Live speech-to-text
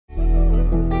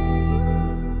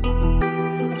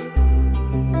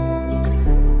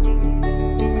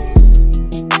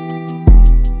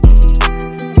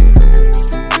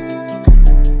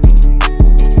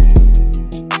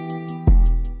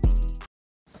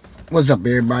What's up,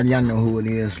 everybody? Y'all know who it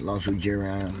is. Lawsuit Jerry.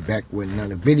 I'm back with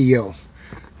another video.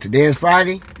 Today is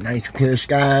Friday. Nice clear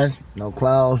skies. No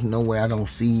clouds. Nowhere. I don't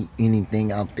see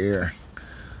anything out there.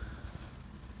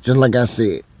 Just like I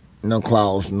said, no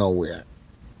clouds nowhere.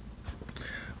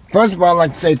 First of all, I'd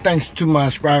like to say thanks to my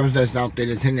subscribers that's out there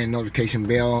that's hitting that notification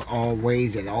bell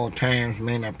always at all times,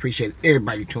 man. I appreciate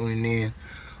everybody tuning in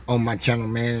on my channel,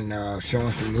 man, and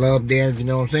showing some love there, you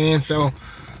know what I'm saying? So,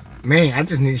 man, I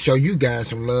just need to show you guys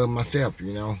some love myself,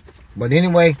 you know. But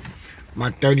anyway, my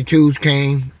 32s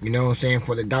came, you know what I'm saying,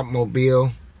 for the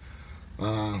Dotmobile.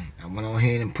 I went on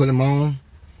ahead and put them on.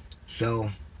 So,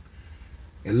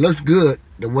 it looks good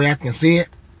the way I can see it.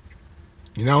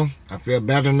 You know, I feel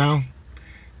better now.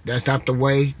 That's out the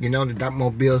way. You know, the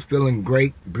Dotmobile's feeling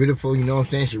great, beautiful, you know what I'm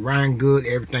saying? She riding good.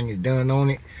 Everything is done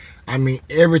on it. I mean,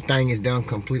 everything is done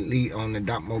completely on the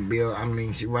Dotmobile. I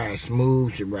mean, she rides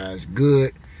smooth. She rides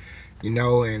good. You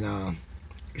know, and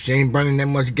she ain't burning that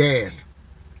much gas,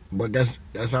 but that's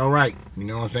all right. You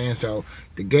know what I'm saying? So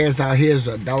the gas out here is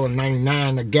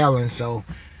 $1.99 a gallon. So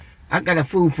I got a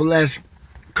food for less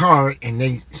card, and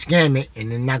they scam it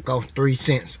and then knock off 3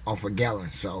 cents off a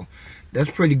gallon. So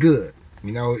that's pretty good.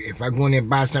 You know, if I go in there and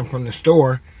buy something from the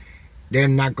store, they'll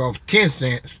knock off 10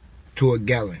 cents to a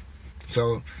gallon.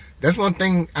 So that's one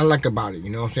thing I like about it. You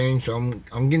know what I'm saying? So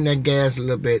I'm getting that gas a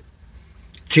little bit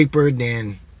cheaper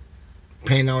than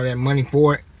paying all that money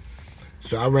for it.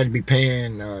 So I'd rather be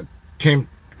paying 10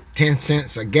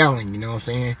 cents a gallon, you know what I'm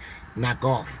saying, knock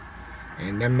off,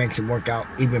 and that makes it work out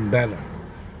even better.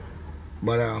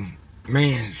 But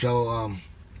man, so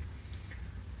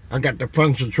I got the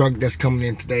furniture truck that's coming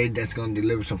in today that's going to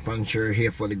deliver some furniture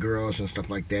here for the girls and stuff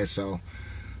like that. So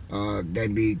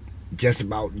that'd be just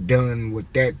about done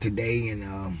with that today,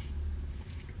 and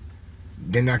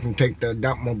then I can take the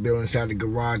Dotmobile inside the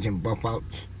garage and buff out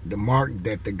the mark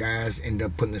that the guys end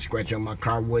up putting a scratch on my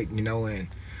car with, you know, and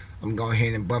I'm going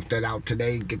ahead and buff that out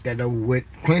today, get that over with.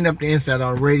 Cleaned up the inside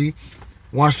already,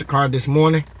 washed the car this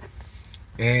morning,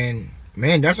 and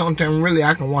man, that's the only time really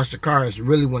I can wash the car is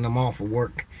really when I'm off of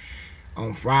work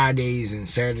on Fridays and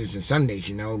Saturdays and Sundays,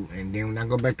 you know, and then when I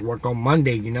go back to work on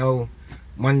Monday, you know,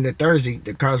 Monday to Thursday,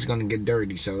 the car's going to get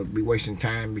dirty, so it'll be wasting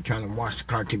time, be trying to wash the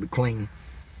car, keep it clean.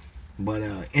 But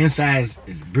inside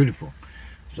is beautiful.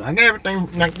 So I got everything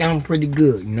knocked down pretty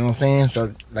good, you know what I'm saying?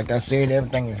 So like I said,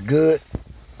 everything is good.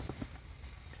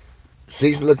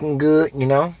 Seats looking good, you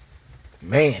know.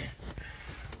 Man,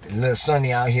 it's a little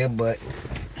sunny out here, but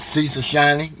seats are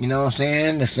shining, you know what I'm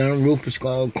saying? The sunroof is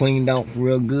all cleaned out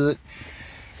real good.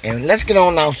 And let's get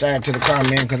on outside to the car,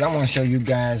 man, because I want to show you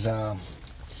guys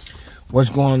what's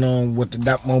going on with the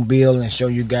Dotmobile and show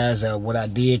you guys what I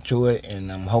did to it, and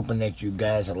I'm hoping that you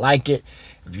guys will like it.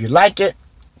 If you like it,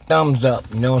 thumbs up,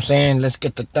 you know what I'm saying? Let's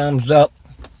get the thumbs up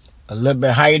a little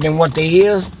bit higher than what they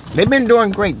is. They've been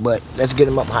doing great, but let's get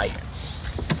them up higher.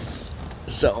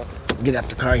 So get out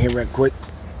the car here real quick.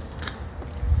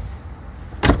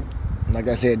 Like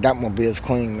I said, Dotmobile's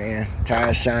clean, man.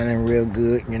 Tires shining real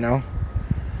good, you know.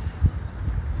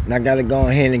 And I gotta go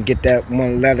ahead and get that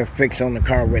one letter fixed on the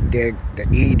car right there, the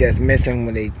E that's missing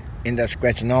when they end up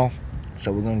scratching off.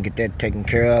 So we're gonna get that taken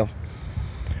care of.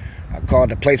 I called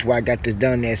the place where I got this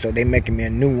done there, so they making me a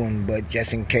new one, but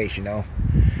just in case, you know.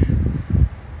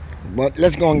 But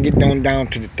let's go and get down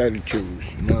to the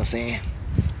 32s, you know what I'm saying?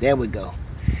 There we go.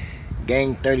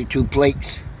 Gang 32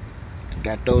 plates.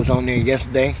 Got those on there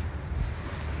yesterday.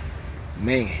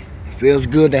 Man, it feels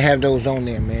good to have those on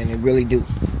there, man. It really do.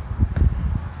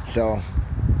 So,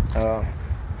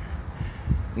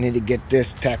 need to get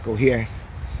this tackle here.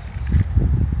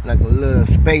 Like a little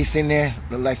space in there.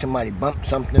 Look like somebody bumped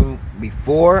something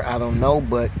before. I don't know,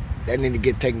 but that need to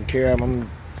get taken care of. I'm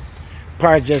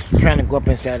probably just trying to go up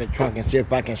inside the trunk and see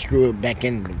if I can screw it back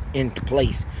into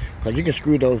place. Because you can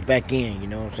screw those back in, you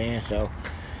know what I'm saying? So,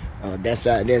 that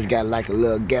side there's got like a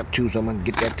little gap too, so I'm going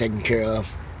to get that taken care of.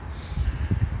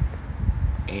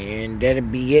 And that'll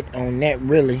be it on that,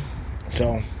 really.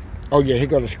 So, oh yeah, here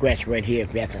go the scratch right here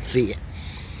if y'all can see it.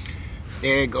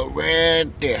 There it go right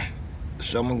there.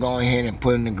 So I'm going to go ahead and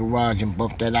put it in the garage and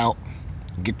buff that out.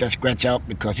 Get that scratch out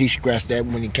because he scratched that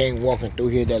when he came walking through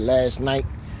here that last night.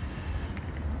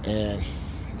 And,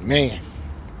 man,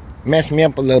 messed me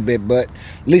up a little bit, but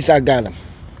at least I got him.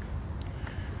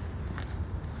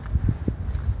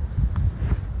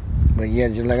 But yeah,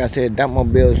 just like I said,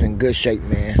 Dotmobile is in good shape,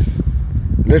 man.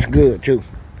 Looks good, too.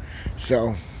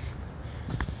 So,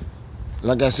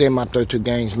 like I said, my 32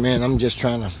 gangs, man, I'm just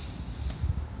trying to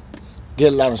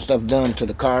get a lot of stuff done to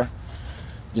the car.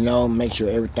 You know, make sure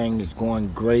everything is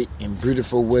going great and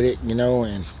beautiful with it, you know,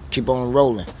 and keep on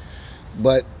rolling.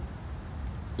 But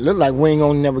look like we ain't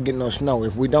gonna never get no snow.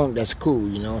 If we don't, that's cool,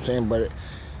 you know what I'm saying? But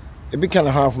it'd be kind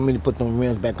of hard for me to put them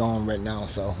rims back on right now.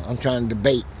 So I'm trying to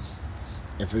debate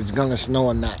if it's gonna snow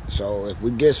or not. So if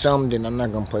we get some, then I'm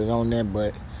not gonna put it on there.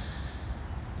 But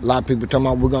a lot of people talking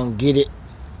about we're gonna get it.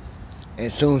 And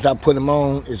as soon as I put them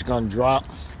on, it's gonna drop.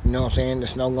 You know what I'm saying? The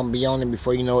snow gonna be on it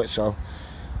before you know it. So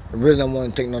I really don't want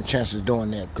to take no chances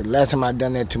doing that. Because last time I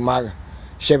done that to my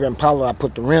Chevy Impala, I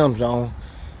put the rims on.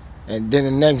 And then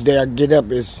the next day I get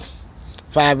up, it's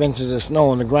 5 inches of snow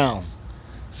on the ground.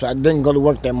 So I didn't go to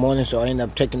work that morning, so I ended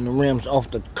up taking the rims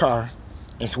off the car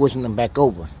and switching them back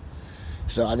over.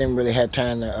 So I didn't really have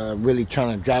time to really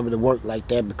trying to drive it to work like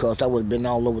that because I would have been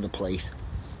all over the place.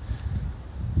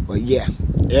 But yeah,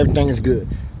 everything is good.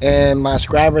 And my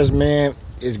subscribers, man,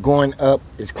 is going up.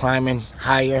 It's climbing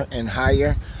higher and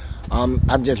higher.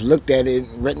 I just looked at it.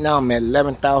 Right now I'm at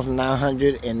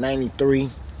 11,993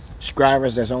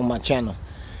 subscribers that's on my channel.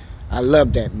 I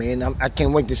love that, man. I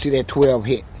can't wait to see that 12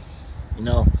 hit, you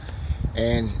know.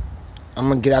 And I'm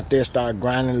going to get out there, start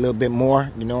grinding a little bit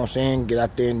more, you know what I'm saying? Get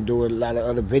out there and do a lot of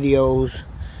other videos,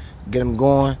 get them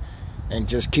going, and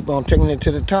just keep on taking it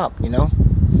to the top, you know.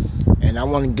 And I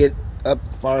want to get up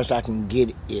as far as I can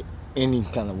get it any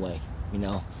kind of way, you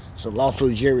know. So Los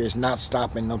Jerry is not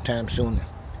stopping no time sooner.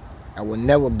 I will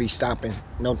never be stopping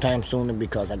no time sooner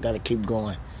because I got to keep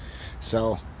going.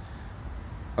 So,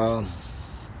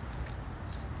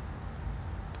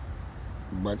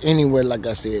 but anyway, like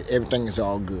I said, everything is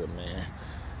all good, man.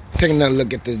 Take another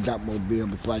look at this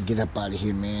Dotmobile before I get up out of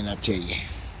here, man. I tell you,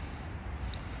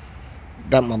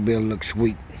 Dotmobile looks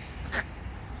sweet.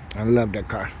 I love that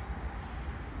car.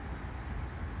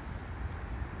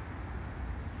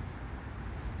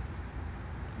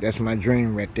 That's my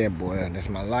dream right there, boy. That's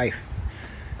my life.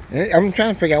 I'm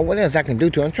trying to figure out what else I can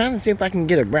do to it. I'm trying to see if I can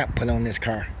get a wrap put on this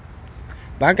car.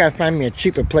 But I gotta find me a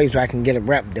cheaper place where I can get a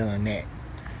wrap done at.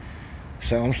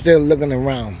 So I'm still looking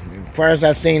around. As far as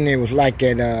I seen, it was like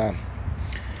at,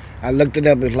 I looked it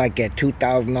up, it was like at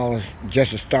 $2,000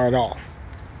 just to start off.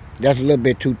 That's a little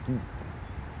bit too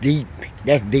deep.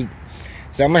 That's deep.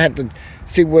 So I'm gonna have to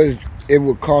see what it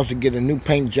would cost to get a new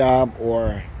paint job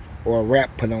or a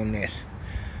wrap put on this.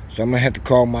 So I'm gonna have to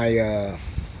call my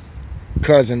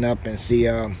cousin up and see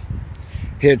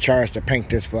he'll charge to paint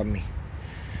this for me.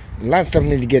 A lot of stuff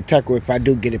need to get tackled if I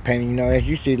do get it painted. You know, as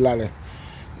you see a lot of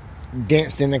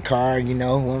dents in the car, you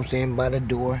know what I'm saying, by the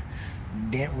door.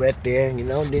 Dent right there, you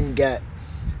know. Then you got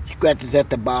scratches at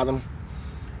the bottom.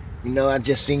 You know, I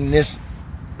just seen this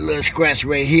little scratch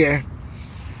right here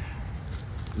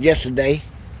yesterday.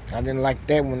 I didn't like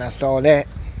that when I saw that.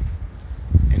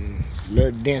 And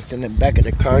little dents in the back of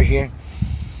the car here.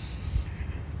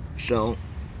 So,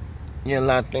 yeah, a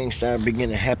lot of things started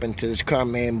beginning to happen to this car,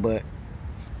 man, but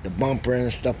the bumper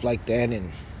and stuff like that,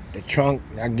 and the trunk,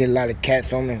 I get a lot of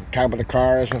cats on the top of the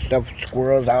cars and stuff,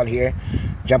 squirrels out here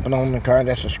jumping on the car.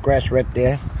 That's a scratch right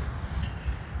there.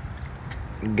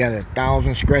 You got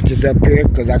 1,000 scratches up here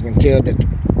because I can tell that the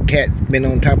cat's been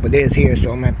on top of this here,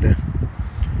 so I'm going to have to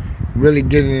really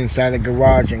get it inside the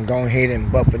garage and go ahead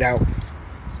and buff it out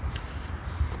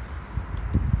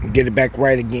and get it back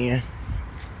right again.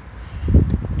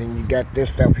 Then you got this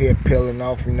stuff here peeling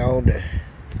off, you know, the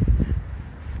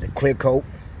clear coat,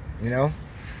 you know.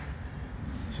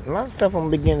 So a lot of stuff I'm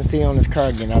beginning to see on this car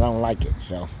again. I don't like it,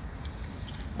 so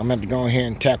I'm going to have to go ahead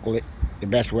and tackle it the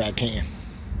best way I can.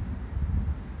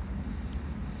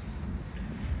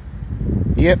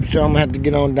 Yep, so I'm going to have to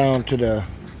get on down to the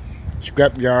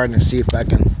scrap yard and see if I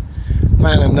can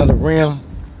find another rim,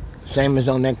 same as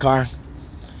on that car,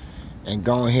 and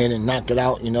go ahead and knock it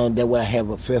out, you know. That way I have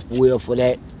a fifth wheel for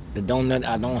that. The donut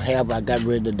I don't have, I got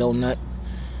rid of the donut.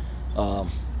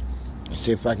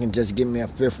 See if I can just get me a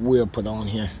fifth wheel put on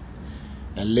here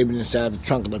and leave it inside the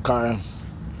trunk of the car.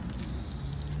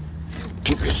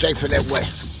 Keep it safer that way.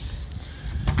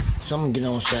 So I'm gonna get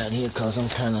on inside here because I'm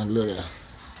kind of a little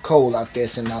cold out there,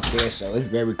 sitting out there. So it's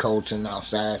very cold sitting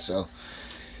outside. So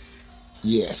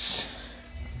yes,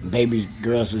 baby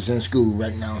girls is in school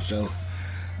right now, so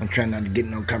I'm trying not to get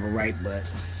no copyright, but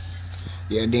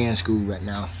yeah, they're in school right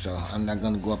now, so I'm not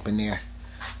gonna go up in there.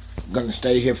 I'm gonna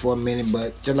stay here for a minute,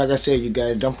 but just like I said, you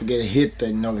guys, don't forget to hit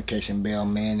the notification bell,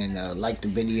 man, and like the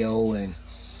video, and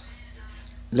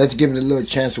let's give it a little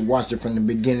chance to watch it from the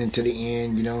beginning to the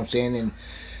end, you know what I'm saying? And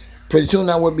pretty soon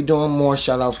I will be doing more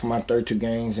shout outs for my 32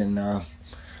 games, and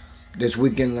this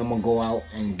weekend I'm gonna go out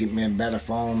and get me a better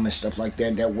phone and stuff like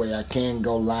that. That way I can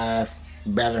go live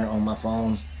better on my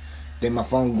phone than my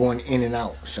phone going in and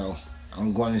out. So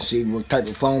I'm going to see what type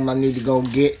of phone I need to go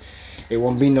get. It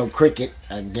won't be no Cricket,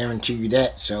 I guarantee you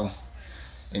that. So,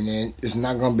 and then it's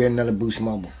not going to be another Boost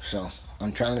Mobile. So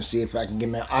I'm trying to see if I can get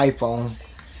me an iPhone.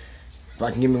 If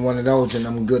I can get me one of those, then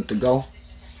I'm good to go.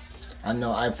 I know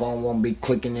iPhone won't be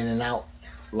clicking in and out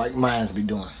like mine's be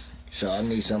doing. So I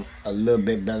need something a little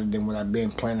bit better than what I've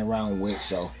been playing around with.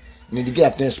 So I need to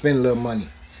get out there and spend a little money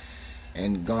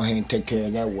and go ahead and take care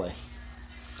of that way.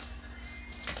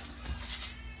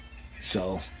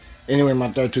 So anyway, my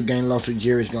 32 game loss with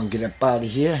Jerry's gonna get up out of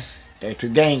here. 32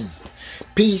 game.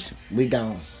 Peace. We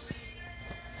gone.